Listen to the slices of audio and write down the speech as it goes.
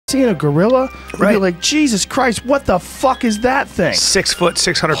seeing a gorilla, you'd be Right. like, Jesus Christ, what the fuck is that thing? 6 foot,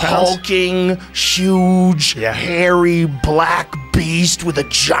 600 pounds. Hulking, huge, Yeah. hairy, black beast with a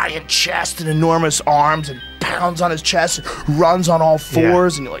giant chest and enormous arms and pounds on his chest, runs on all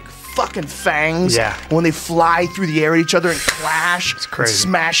fours, and you're like, fucking fangs. Yeah. And when they fly through the air at each other and clash, It's crazy. and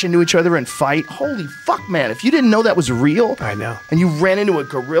smash into each other and fight. Holy fuck, man. If you didn't know that was real, I know. and you ran into a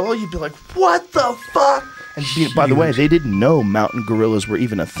gorilla, you'd be like, what the fuck? And by the way, they didn't know mountain gorillas were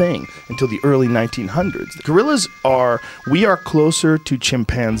even a thing until the early 1900s. Gorillas we are closer to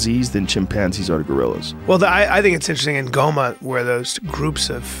chimpanzees than chimpanzees are to gorillas. Well, I think it's interesting in Goma where those groups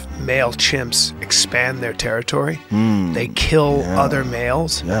of male chimps expand their territory. They kill other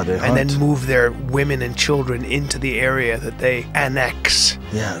males Yeah, they and then hunt. move their women and children into the area that they annex.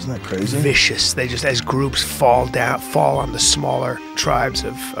 Yeah, isn't that crazy? Vicious. They just, as groups, fall on the smaller tribes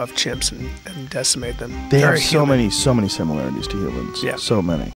of chimps and decimate them. They Very have human. so many similarities to humans. Yeah. So many.